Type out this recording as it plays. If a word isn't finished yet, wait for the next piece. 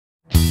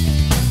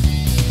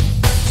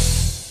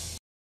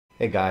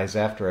Hey guys,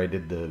 after I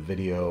did the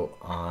video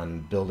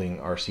on building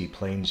RC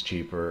planes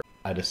cheaper,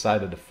 I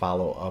decided to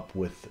follow up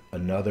with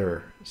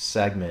another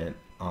segment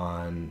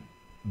on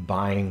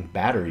buying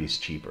batteries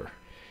cheaper.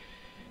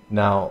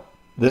 Now,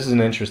 this is an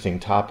interesting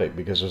topic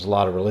because there's a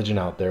lot of religion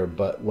out there,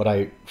 but what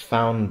I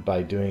found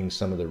by doing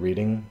some of the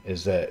reading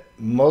is that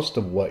most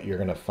of what you're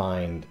going to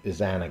find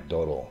is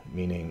anecdotal,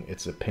 meaning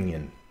it's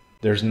opinion.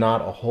 There's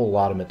not a whole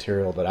lot of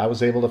material that I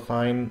was able to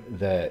find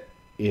that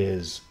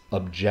is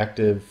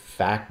objective,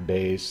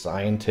 fact-based,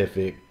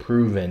 scientific,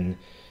 proven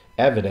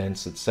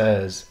evidence that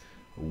says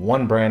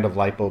one brand of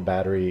Lipo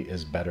battery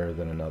is better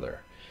than another.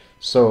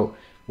 So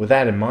with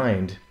that in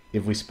mind,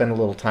 if we spend a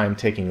little time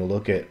taking a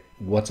look at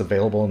what's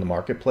available in the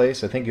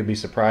marketplace, I think you'll be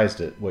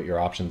surprised at what your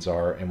options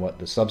are and what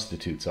the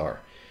substitutes are.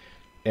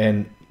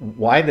 And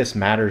why this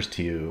matters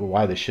to you, or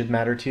why this should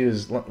matter to you,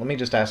 is let me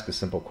just ask a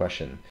simple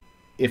question.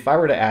 If I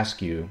were to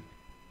ask you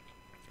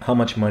how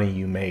much money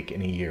you make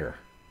in a year,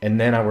 and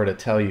then I were to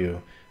tell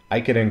you I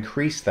could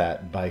increase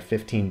that by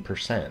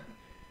 15%,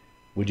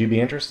 would you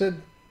be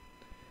interested?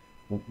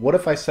 What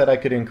if I said I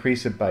could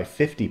increase it by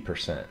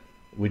 50%?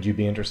 Would you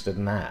be interested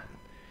in that?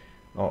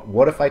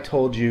 What if I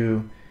told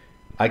you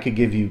I could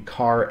give you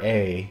car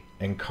A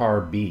and car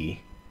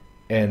B,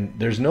 and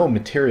there's no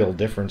material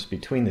difference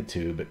between the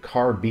two, but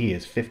car B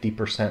is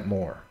 50%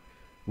 more?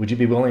 Would you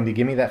be willing to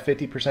give me that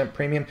 50%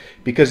 premium?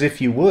 Because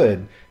if you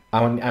would,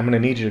 I'm going to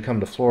need you to come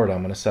to Florida.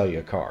 I'm going to sell you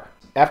a car.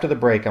 After the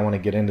break, I want to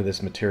get into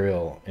this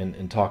material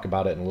and talk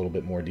about it in a little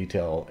bit more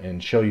detail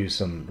and show you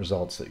some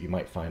results that you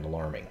might find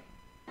alarming.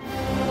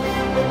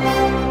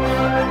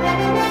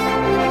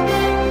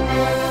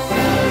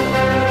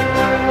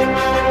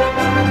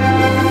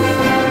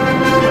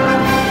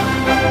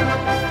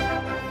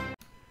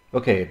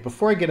 Okay,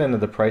 before I get into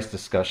the price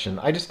discussion,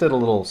 I just did a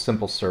little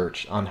simple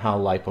search on how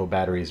Lipo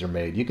batteries are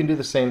made. You can do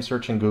the same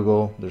search in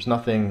Google. There's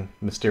nothing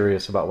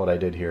mysterious about what I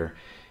did here.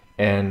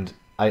 And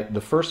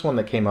the first one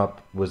that came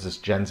up was this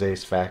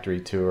Genzace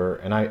factory tour,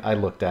 and I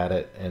looked at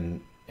it,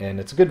 and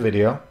it's a good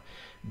video,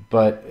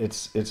 but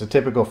it's a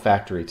typical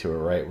factory tour,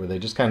 right? Where they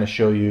just kind of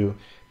show you,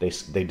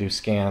 they do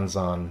scans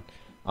on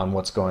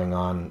what's going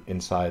on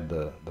inside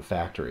the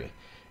factory.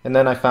 And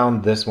then I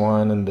found this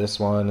one and this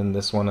one and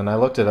this one, and I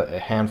looked at a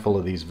handful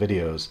of these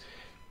videos.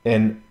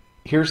 And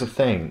here's the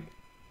thing,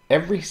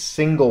 every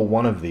single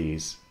one of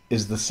these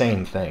is the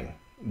same thing.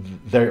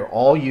 They're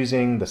all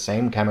using the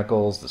same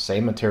chemicals, the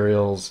same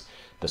materials,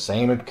 the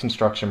same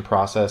construction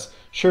process.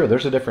 Sure,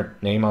 there's a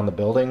different name on the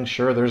building.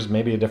 Sure, there's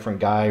maybe a different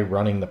guy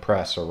running the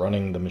press or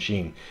running the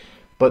machine.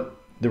 But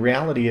the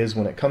reality is,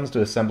 when it comes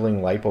to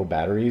assembling Lipo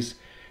batteries,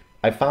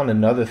 I found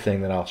another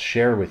thing that I'll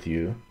share with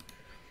you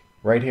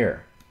right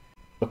here.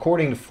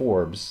 According to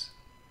Forbes,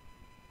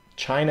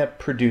 China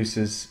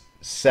produces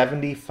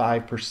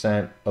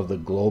 75% of the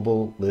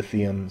global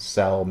lithium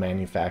cell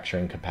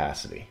manufacturing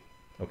capacity.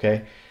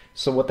 Okay?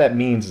 So what that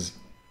means is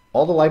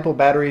all the Lipo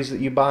batteries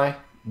that you buy,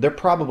 they're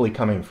probably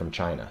coming from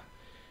China.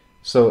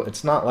 So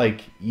it's not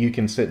like you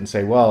can sit and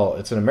say, well,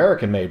 it's an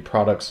American-made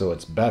product, so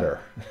it's better.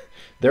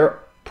 They're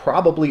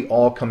probably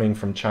all coming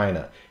from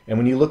China. And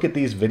when you look at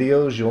these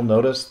videos, you'll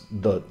notice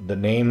the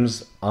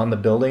names on the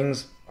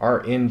buildings are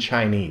in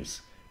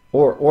Chinese.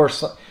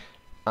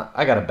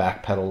 I got to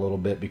backpedal a little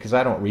bit because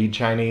I don't read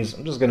Chinese.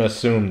 I'm just going to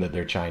assume that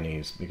they're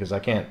Chinese because I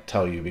can't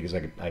tell you because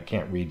I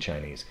can't read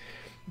Chinese.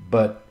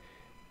 But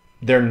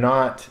they're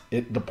not,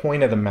 the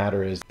point of the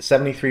matter is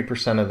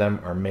 73% of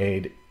them are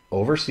made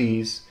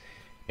overseas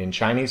in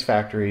Chinese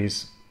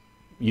factories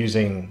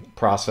using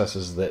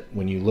processes that,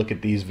 when you look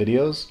at these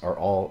videos, are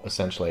all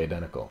essentially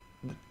identical.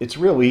 It's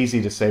real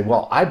easy to say,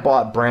 well, I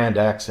bought brand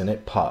X and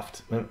it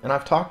puffed. And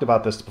I've talked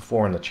about this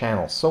before in the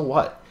channel. So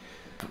what?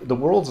 The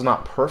world's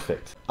not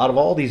perfect. Out of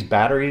all these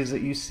batteries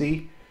that you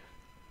see,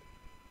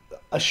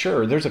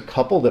 sure, there's a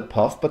couple that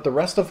puff, but the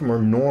rest of them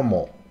are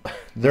normal.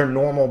 They're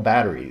normal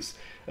batteries.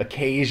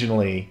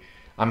 Occasionally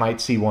I might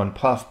see one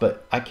puff,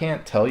 but I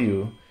can't tell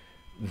you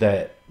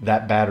that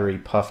that battery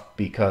puffed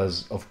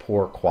because of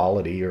poor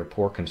quality or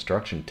poor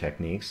construction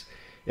techniques.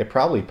 It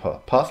probably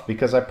puffed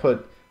because I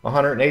put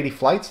 180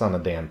 flights on the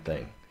damn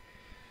thing.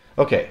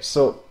 Okay,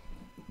 so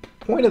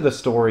point of the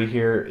story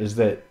here is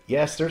that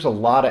yes, there's a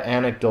lot of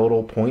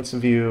anecdotal points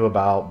of view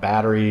about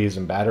batteries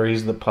and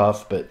batteries that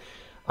puff, but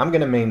I'm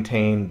going to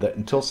maintain that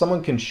until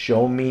someone can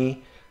show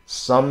me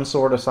some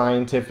sort of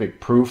scientific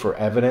proof or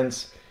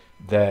evidence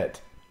that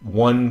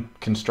one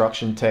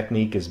construction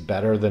technique is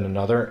better than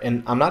another,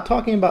 and I'm not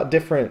talking about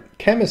different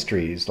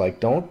chemistries, like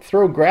don't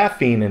throw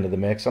graphene into the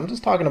mix, I'm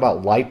just talking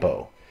about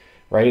Lipo,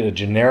 right? A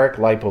generic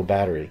Lipo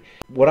battery.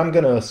 What I'm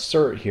going to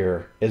assert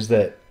here is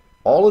that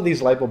all of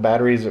these Lipo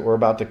batteries that we're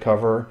about to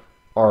cover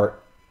are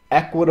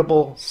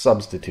equitable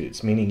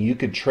substitutes, meaning you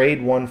could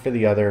trade one for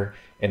the other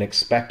and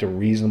expect a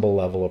reasonable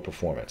level of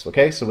performance.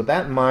 Okay, so with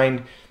that in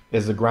mind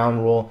as the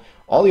ground rule,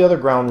 all the other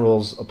ground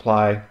rules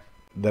apply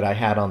that I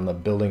had on the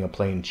building a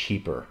plane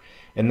cheaper.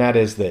 And that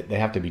is that they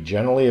have to be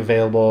generally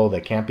available, they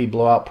can't be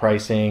blowout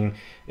pricing,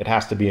 it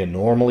has to be a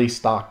normally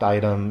stocked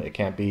item, it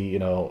can't be,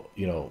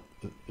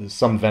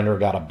 some vendor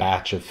got a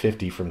batch of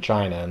 50 from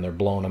China and they're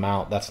blowing them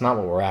out. That's not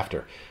what we're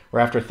after. We're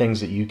after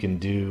things that you can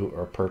do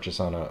or purchase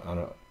on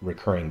a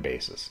recurring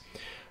basis.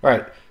 All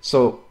right,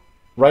 so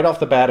right off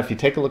the bat, if you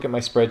take a look at my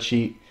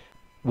spreadsheet,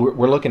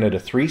 we're looking at a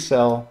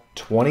 3-cell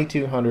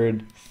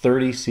 2200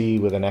 30C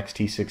with an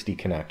XT60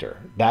 connector.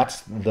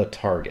 That's the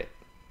target.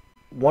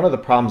 One of the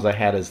problems I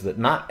had is that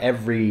not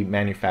every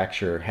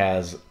manufacturer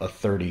has a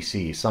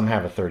 30C. Some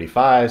have a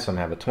 35, some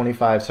have a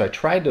 25. So I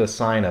tried to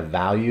assign a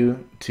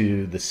value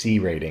to the C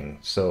rating.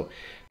 So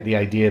the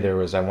idea there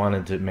was I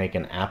wanted to make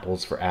an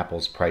apples for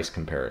apples price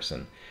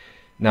comparison.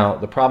 Now,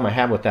 the problem I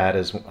have with that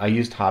is I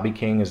used Hobby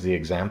King as the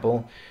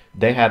example.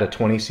 They had a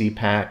 20C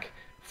pack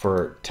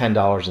for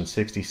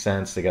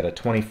 $10.60. They got a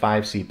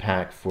 25C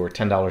pack for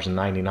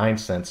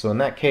 $10.99. So in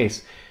that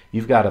case,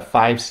 you've got a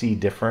 5C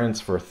difference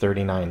for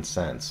 39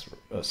 cents.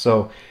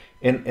 So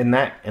in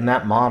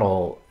that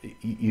model,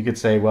 you could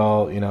say,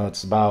 well, you know,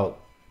 it's about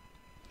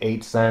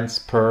 8 cents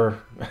per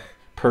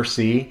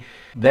C.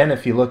 Then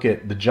if you look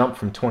at the jump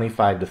from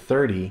 25 to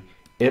 30,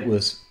 it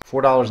was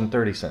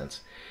 $4.30.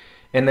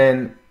 And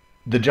then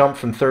the jump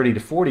from 30 to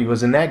 40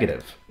 was a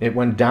negative. It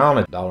went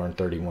down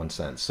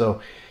 $1.31.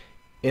 So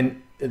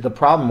the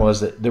problem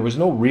was that there was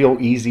no real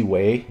easy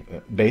way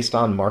based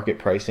on market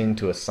pricing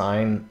to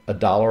assign a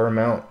dollar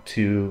amount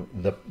to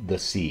the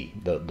C,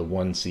 the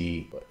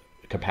 1C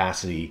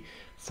capacity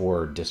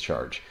for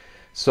discharge.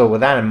 So with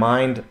that in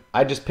mind,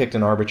 I just picked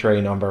an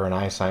arbitrary number and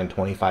I assigned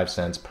 25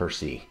 cents per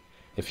C.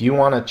 If you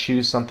want to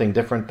choose something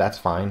different, that's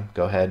fine.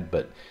 Go ahead,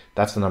 but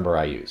that's the number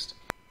I used.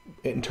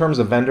 In terms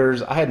of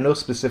vendors, I had no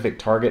specific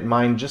target in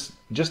mind,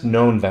 just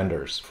known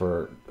vendors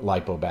for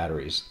LiPo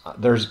batteries.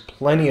 There's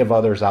plenty of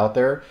others out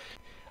there.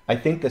 I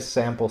think the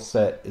sample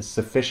set is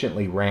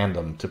sufficiently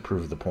random to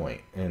prove the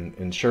point.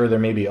 And sure, there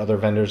may be other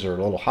vendors that are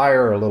a little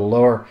higher or a little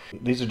lower.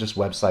 These are just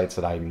websites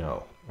that I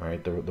know, all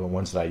right? The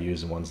ones that I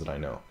use and ones that I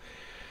know.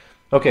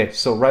 Okay,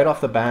 so right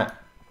off the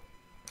bat,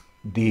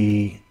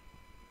 the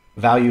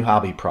Value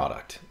Hobby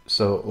product.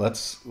 So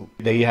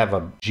they have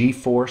a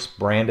G-Force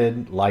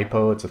branded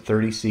LiPo. It's a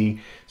 30C.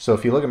 So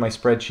if you look at my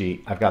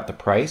spreadsheet, I've got the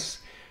price.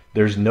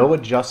 There's no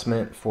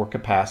adjustment for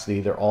capacity.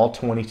 They're all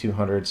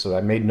 2200, so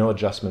I made no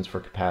adjustments for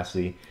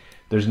capacity.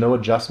 There's no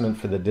adjustment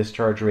for the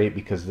discharge rate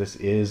because this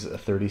is a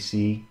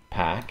 30C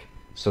pack,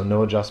 so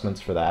no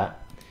adjustments for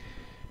that.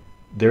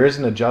 There is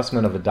an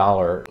adjustment of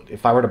 $1.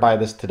 If I were to buy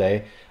this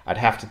today, I'd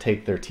have to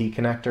take their T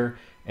connector,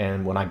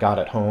 and when I got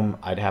it home,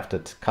 I'd have to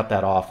cut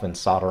that off and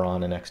solder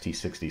on an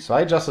XT60. So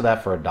I adjusted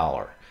that for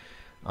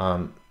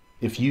 $1.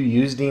 If you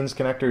use Dean's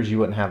connectors, you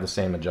wouldn't have the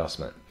same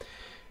adjustment.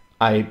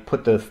 I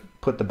put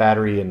the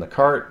battery in the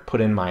cart, put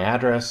in my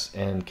address,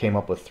 and came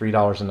up with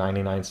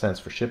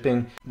 $3.99 for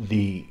shipping.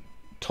 The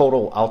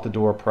total out the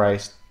door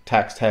price,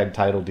 tax tag,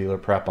 title, dealer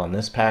prep on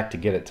this pack to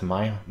get it to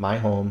my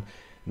home,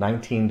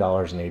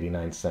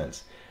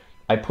 $19.89.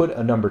 I put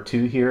a number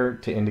 2 here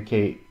to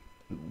indicate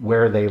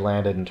where they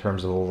landed in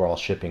terms of overall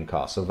shipping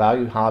cost. So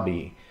Value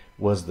Hobby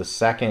was the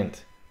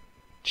second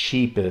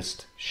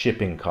cheapest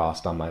shipping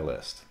cost on my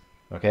list.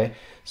 Okay,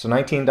 so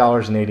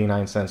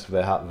 $19.89 for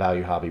the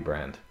Value Hobby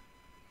brand.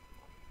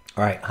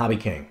 All right, Hobby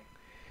King.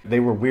 They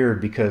were weird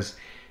because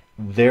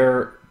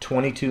their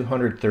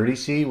 2200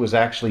 30C was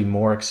actually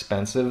more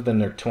expensive than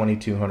their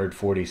 2200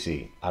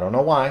 40C. I don't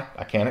know why.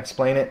 I can't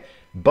explain it.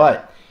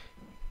 But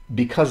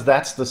because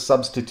that's the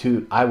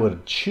substitute I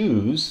would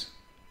choose,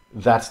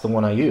 that's the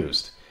one I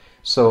used.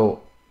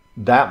 So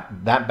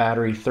that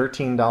battery,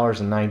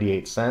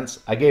 $13.98.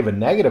 I gave a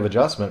negative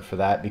adjustment for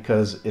that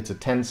because it's a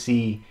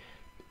 10C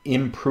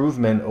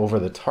improvement over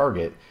the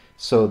target.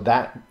 So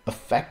that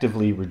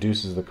effectively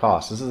reduces the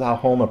cost. This is how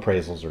home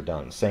appraisals are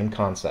done, same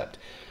concept.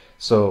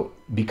 So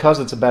because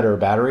it's a better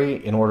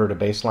battery, in order to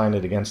baseline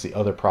it against the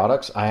other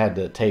products, I had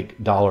to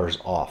take dollars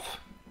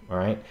off, all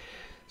right?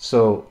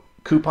 So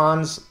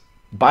coupons,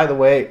 by the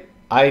way,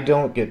 I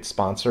don't get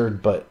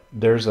sponsored, but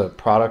there's a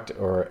product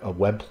or a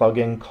web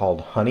plugin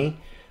called Honey.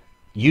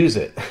 Use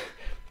it.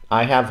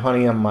 I have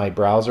Honey on my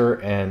browser,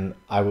 and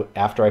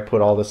after I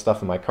put all this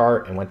stuff in my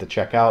cart and went to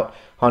check out,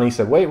 Honey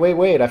said,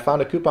 wait, I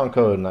found a coupon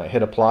code, and I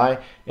hit apply,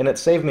 and it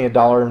saved me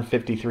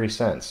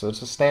 $1.53. So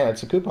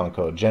it's a coupon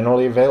code,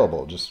 generally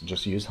available.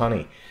 Just use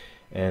Honey.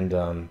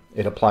 And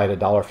it applied a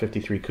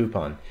 $1.53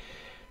 coupon.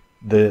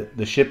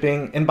 The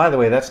shipping, and by the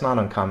way, that's not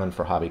uncommon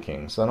for Hobby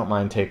King, so I don't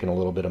mind taking a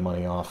little bit of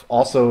money off.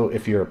 Also,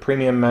 if you're a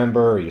premium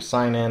member or you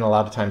sign in, a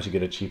lot of times you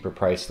get a cheaper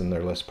price than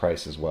their list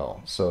price as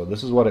well. So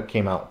this is what it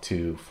came out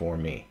to for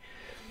me.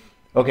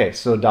 Okay,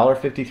 so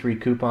 $1.53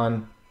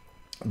 coupon.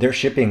 Their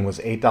shipping was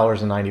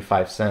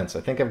 $8.95. I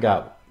think I've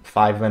got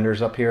 5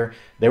 vendors up here.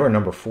 They were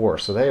number 4,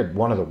 so they had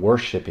one of the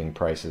worst shipping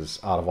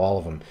prices out of all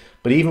of them.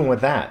 But even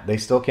with that, they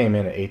still came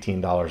in at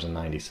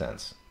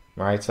 $18.90.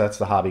 All right, so that's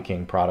the Hobby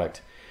King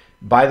product.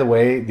 By the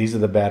way, these are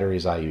the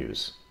batteries I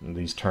use.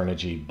 These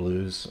Turnigy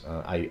Blues,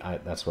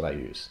 that's what I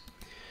use.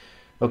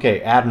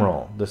 Okay,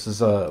 Admiral. This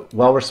is a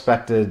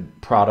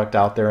well-respected product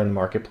out there in the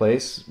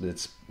marketplace.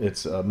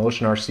 It's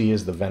Motion RC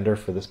is the vendor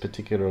for this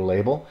particular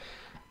label,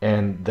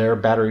 and their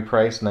battery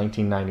price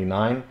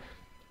 $19.99.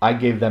 I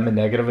gave them a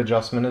negative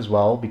adjustment as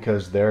well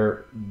because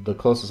the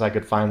closest I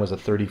could find was a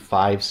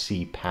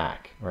 35C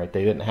pack, right?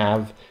 They didn't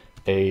have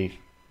a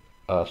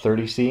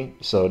 30C,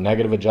 so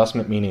negative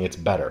adjustment meaning it's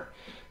better.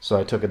 So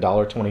I took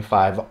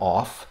 $1.25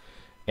 off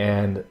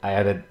and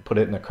I put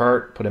it in the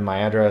cart, put in my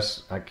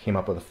address. I came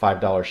up with a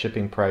 $5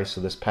 shipping price,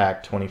 so this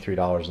pack,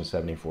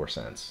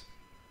 $23.74.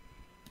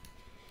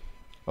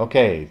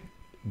 Okay,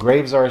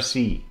 Graves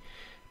RC.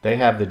 They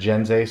have the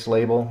Gens Ace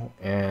label,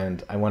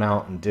 and I went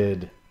out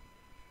and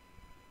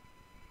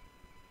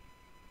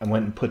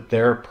put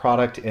their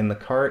product in the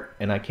cart,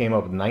 and I came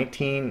up with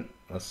can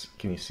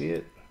you see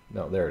it?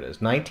 No, there it is.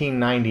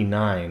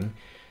 $19.99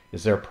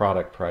 is their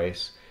product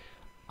price.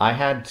 I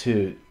had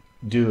to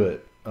do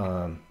it.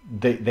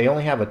 They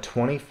only have a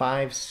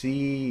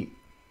 25C.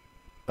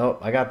 Oh,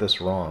 I got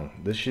this wrong.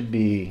 This should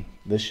be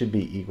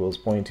equals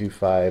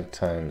 0.25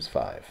 times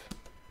 5.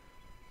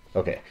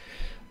 Okay.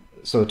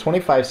 So the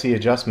 25C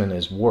adjustment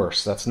is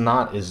worse. That's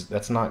not as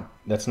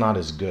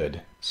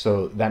good.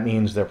 So that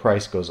means their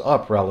price goes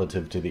up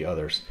relative to the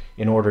others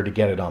in order to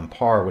get it on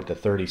par with the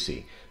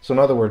 30C. So in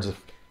other words,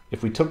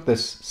 if we took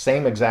this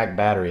same exact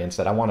battery and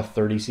said I want a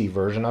 30C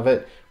version of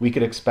it, we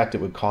could expect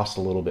it would cost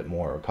a little bit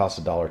more. It would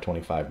cost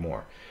 $1.25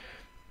 more.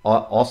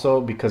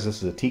 Also, because this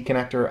is a T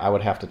connector, I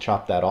would have to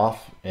chop that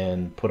off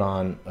and put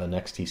on an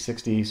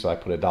XT60, so I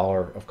put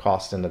 $1 of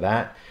cost into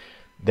that.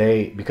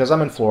 Because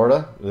I'm in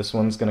Florida, this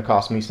one's going to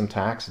cost me some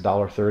tax,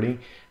 $1.30.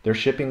 Their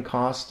shipping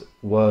cost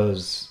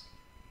was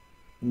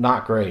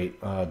not great,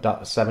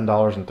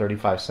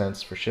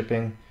 $7.35 for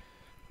shipping.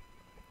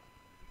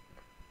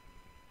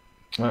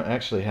 I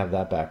actually have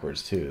that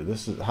backwards too.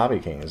 This is Hobby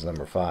King is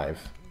number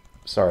 5.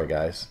 Sorry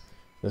guys,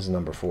 this is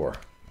number 4.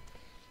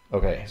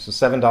 Okay, so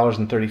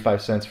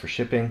 $7.35 for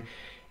shipping,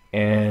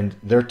 and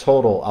their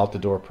total out the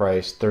door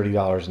price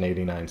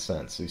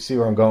 $30.89. So you see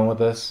where I'm going with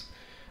this?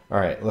 All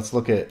right, let's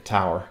look at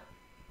Tower.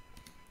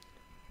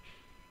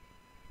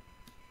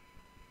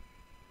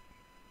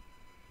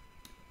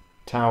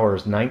 Tower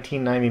is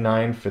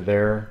 $19.99 for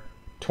their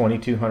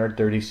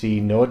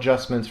 2230C. No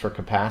adjustments for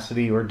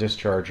capacity or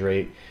discharge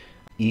rate.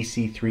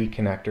 EC3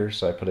 connector,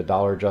 so I put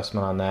 $1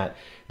 adjustment on that.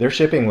 Their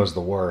shipping was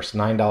the worst,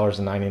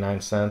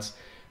 $9.99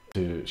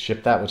 to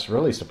ship that, which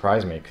really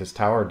surprised me because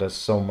Tower does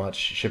so much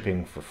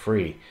shipping for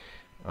free.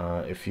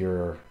 If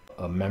you're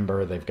a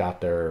member, they've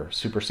got their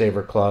Super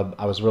Saver Club.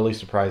 I was really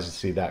surprised to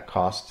see that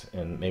cost,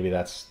 and maybe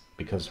that's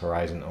because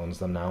Horizon owns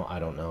them now, I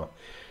don't know.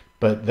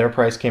 But their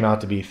price came out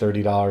to be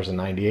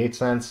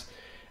 $30.98.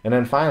 And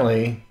then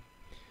finally,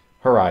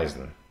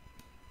 Horizon.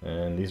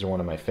 And these are one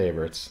of my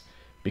favorites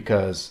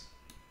because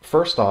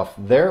first off,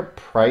 their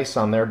price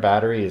on their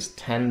battery is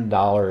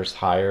 $10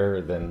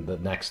 higher than the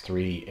next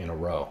 3 in a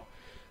row.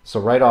 So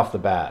right off the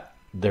bat,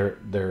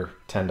 they're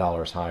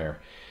 $10 higher.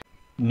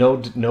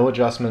 No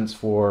adjustments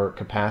for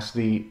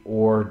capacity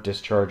or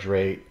discharge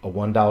rate, a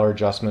 $1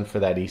 adjustment for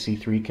that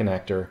EC3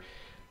 connector.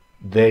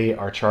 They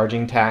are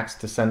charging tax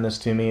to send this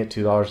to me at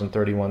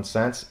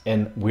 $2.31.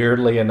 And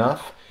weirdly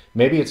enough,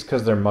 maybe it's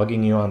because they're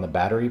mugging you on the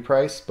battery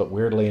price, but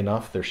weirdly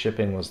enough, their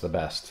shipping was the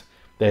best.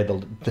 They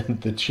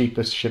had the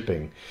cheapest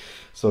shipping.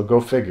 So go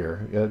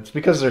figure. It's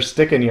because they're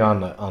sticking you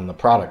on the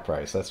product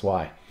price. That's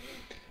why.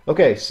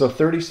 Okay, so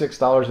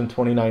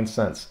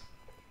 $36.29.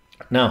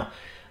 Now,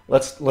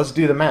 let's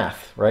do the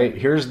math, right?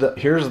 Here's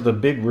the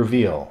big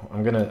reveal.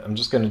 I'm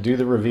just gonna do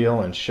the reveal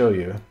and show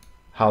you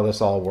how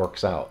this all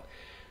works out.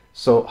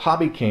 So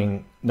Hobby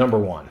King, number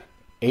 1,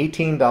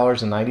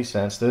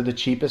 $18.90. They're the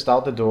cheapest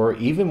out the door,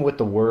 even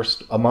with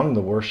among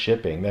the worst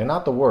shipping. They're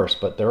not the worst,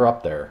 but they're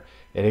up there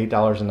at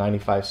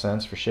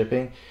 $8.95 for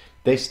shipping.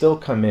 They still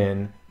come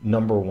in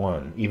number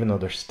 1, even though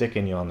they're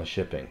sticking you on the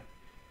shipping.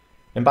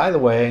 And by the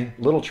way,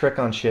 little trick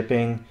on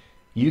shipping,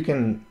 you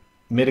can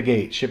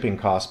mitigate shipping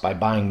costs by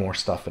buying more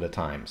stuff at a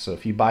time. So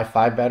if you buy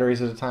 5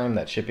 batteries at a time,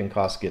 that shipping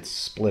cost gets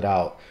split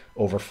out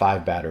over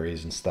 5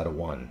 batteries instead of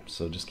 1.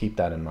 So just keep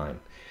that in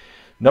mind.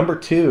 Number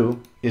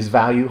 2 is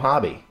Value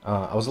Hobby.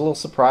 I was a little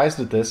surprised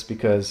at this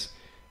because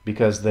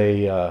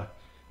they, I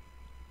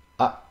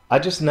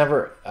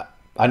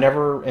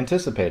never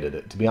anticipated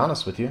it, to be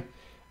honest with you.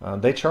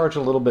 They charge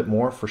a little bit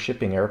more for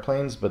shipping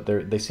airplanes, but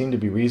they seem to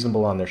be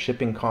reasonable on their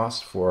shipping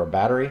costs for a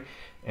battery,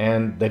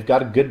 and they've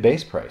got a good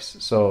base price.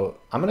 So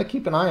I'm going to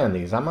keep an eye on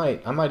these. I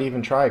might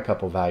even try a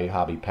couple Value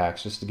Hobby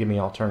packs just to give me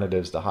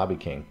alternatives to Hobby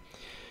King.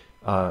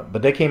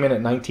 But they came in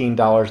at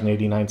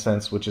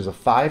 $19.89, which is a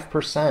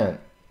 5%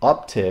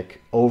 uptick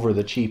over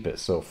the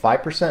cheapest. So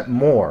 5%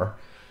 more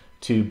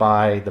to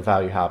buy the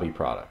Value Hobby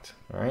product.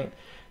 All right.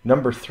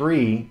 Number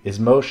 3 is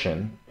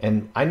Motion,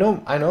 and I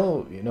know,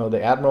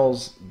 the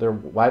Admirals, they're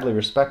widely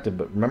respected,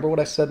 but remember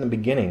what I said in the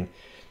beginning.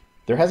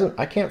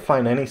 I can't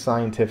find any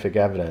scientific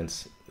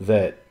evidence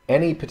that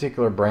any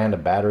particular brand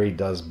of battery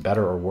does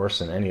better or worse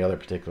than any other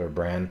particular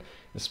brand,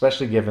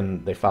 especially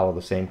given they follow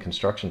the same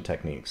construction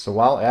techniques. So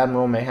while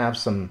Admiral may have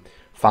some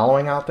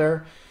following out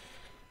there,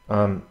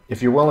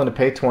 if you're willing to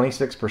pay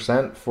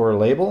 26% for a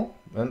label,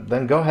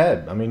 then go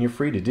ahead. I mean, you're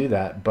free to do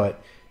that,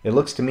 but it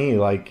looks to me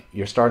like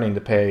you're starting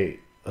to pay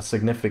a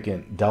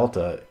significant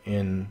delta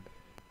in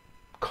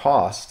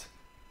cost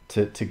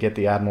to get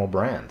the Admiral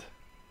brand.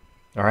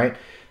 All right.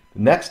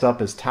 Next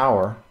up is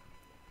Tower.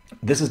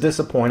 This is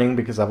disappointing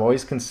because I've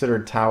always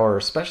considered Tower,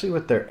 especially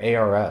with their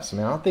ARFs. I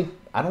mean,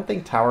 I don't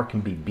think Tower can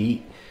be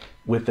beat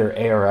with their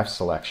ARF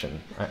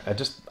selection.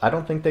 I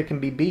don't think they can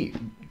be beat.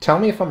 Tell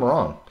me if I'm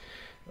wrong.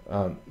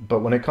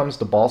 But when it comes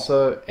to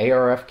balsa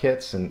ARF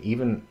kits and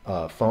even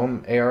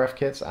foam ARF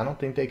kits, I don't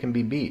think they can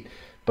be beat.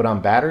 But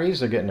on batteries,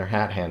 they're getting their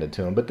hat handed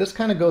to them. But this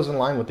kind of goes in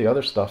line with the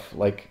other stuff,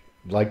 like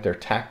their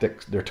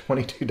Tactic, their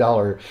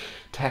 $22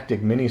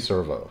 Tactic mini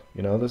servo.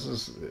 You know, this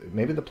is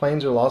maybe the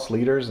planes are lost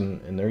leaders,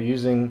 and they're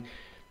using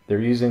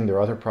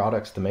their other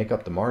products to make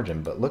up the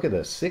margin. But look at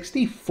this,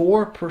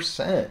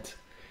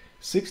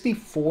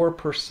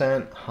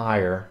 64%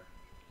 higher.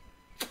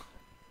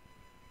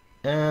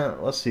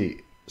 And let's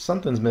see,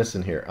 something's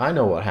missing here. I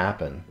know what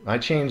happened. I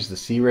changed the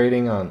C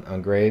rating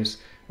on Graves.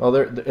 Well,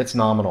 it's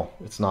nominal.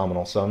 It's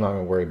nominal, so I'm not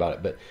going to worry about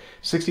it. But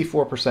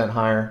 64%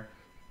 higher.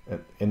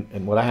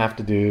 And what I have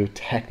to do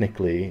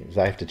technically is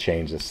I have to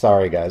change this.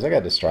 Sorry, guys, I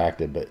got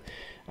distracted. But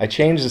I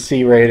changed the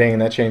C rating,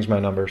 and that changed my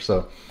number.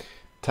 So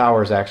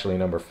Tower is actually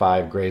number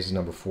 5. Graves is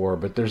number 4.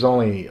 But there's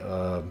only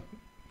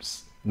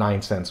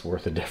 9 cents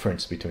worth of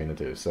difference between the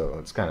two. So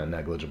it's kind of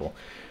negligible.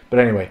 But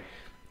anyway,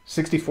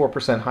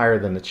 64% higher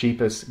than the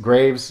cheapest.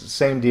 Graves,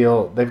 same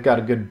deal. They've got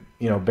a good,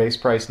 base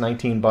price,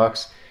 19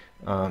 bucks.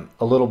 A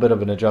little bit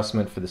of an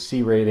adjustment for the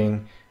C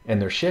rating, and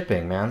their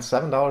shipping, man,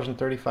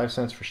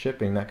 $7.35 for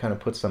shipping. That kind of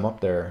puts them up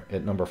there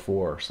at number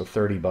 4, so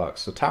 30 bucks.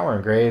 So Tower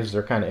and Graves,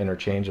 they're kind of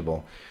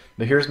interchangeable.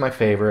 But here's my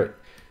favorite,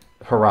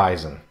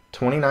 Horizon,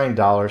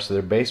 $29. So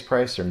their base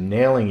price, they're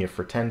nailing you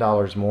for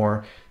 $10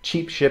 more.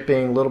 Cheap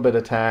shipping, a little bit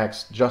of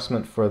tax,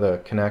 adjustment for the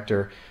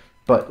connector.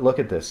 But look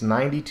at this,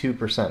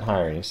 92%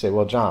 higher. And you say,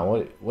 well,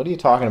 John, what are you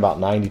talking about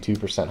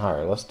 92%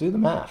 higher? Let's do the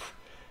math.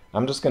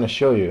 I'm just going to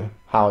show you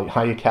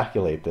how you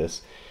calculate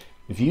this.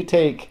 If you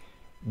take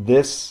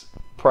this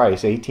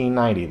price,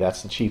 $18.90,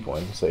 that's the cheap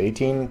one, so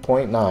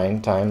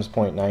 18.9 times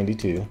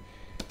 0.92,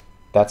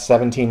 that's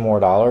 $17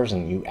 more,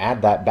 and you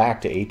add that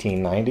back to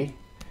 $18.90,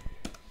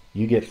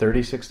 you get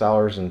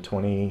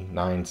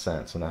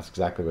 $36.29, and that's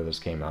exactly where this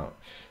came out.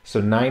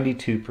 So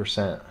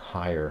 92%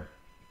 higher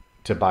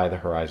to buy the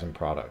Horizon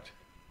product.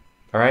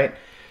 All right,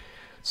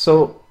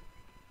 so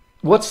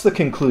what's the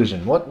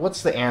conclusion?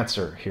 What's the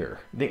answer here?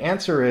 The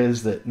answer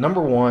is that,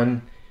 number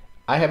one,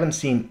 I haven't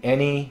seen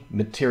any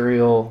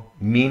material,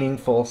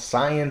 meaningful,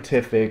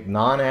 scientific,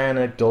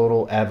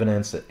 non-anecdotal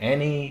evidence that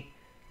any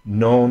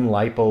known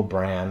lipo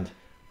brand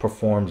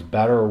performs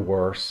better or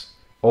worse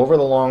over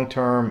the long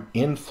term,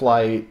 in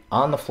flight,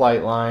 on the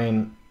flight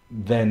line,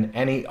 than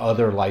any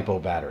other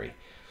lipo battery.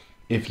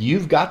 If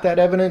you've got that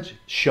evidence,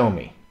 show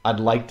me. I'd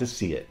like to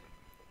see it.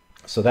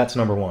 So that's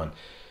number one.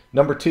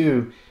 Number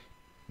two,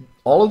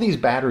 all of these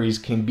batteries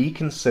can be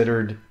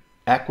considered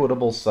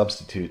equitable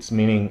substitutes,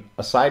 meaning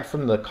aside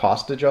from the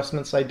cost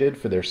adjustments I did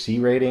for their C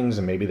ratings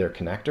and maybe their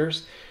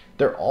connectors,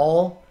 they're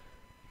all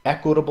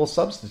equitable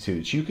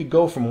substitutes. You could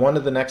go from one to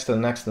the next to the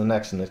next to the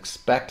next and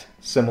expect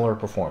similar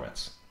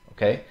performance,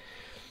 okay?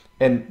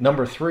 And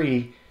number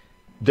three,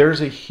 there's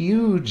a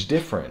huge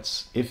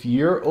difference. If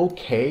you're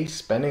okay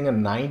spending a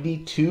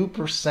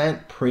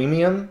 92%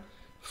 premium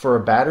for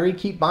a battery,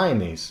 keep buying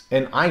these.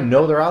 And I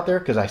know they're out there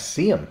because I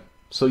see them.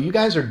 So you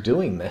guys are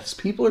doing this.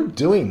 People are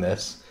doing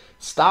this.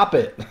 Stop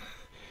it.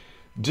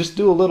 Just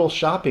do a little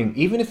shopping.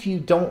 Even if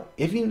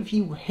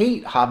you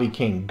hate Hobby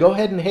King, go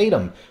ahead and hate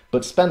them,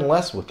 but spend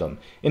less with them.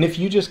 And if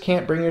you just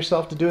can't bring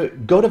yourself to do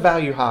it, go to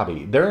Value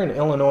Hobby. They're in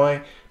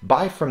Illinois.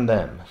 Buy from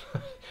them.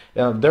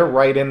 They're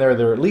right in there.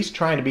 They're at least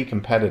trying to be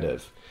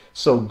competitive.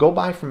 So go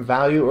buy from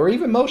Value, or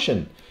even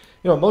Motion.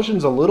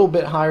 Motion's a little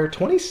bit higher,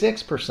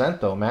 26%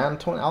 though, man.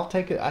 I'll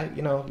take it.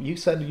 You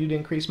said you'd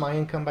increase my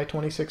income by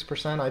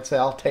 26%. I'd say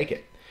I'll take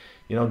it.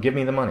 Give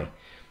me the money.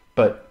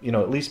 But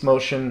at least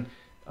Motion,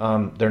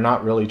 they're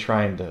not really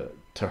trying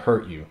to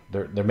hurt you.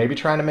 They're maybe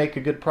trying to make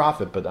a good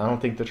profit, but I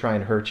don't think they're trying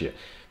to hurt you.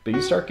 But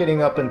you start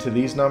getting up into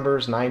these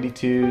numbers,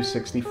 92,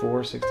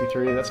 64,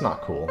 63. That's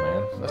not cool,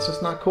 man. That's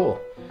just not cool.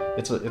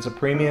 It's a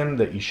premium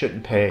that you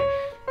shouldn't pay.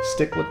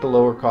 Stick with the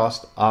lower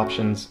cost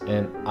options,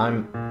 and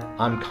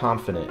I'm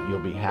confident you'll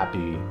be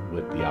happy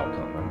with the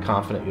outcome. I'm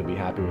confident you'll be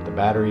happy with the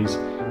batteries.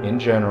 In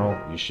general,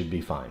 you should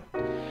be fine.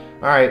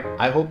 Alright,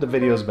 I hope the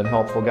video has been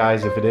helpful,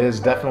 guys. If it is,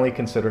 definitely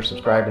consider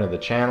subscribing to the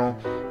channel.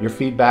 Your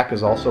feedback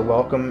is also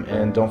welcome,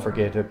 and don't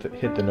forget to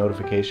hit the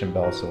notification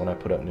bell so when I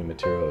put up new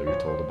material, you're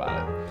told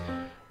about it.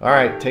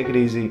 Alright, take it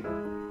easy.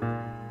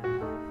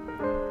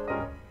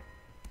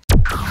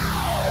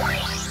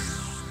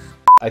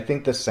 I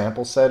think the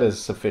sample set is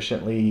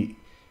sufficiently...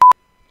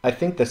 I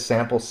think the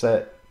sample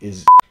set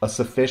is a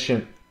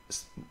sufficient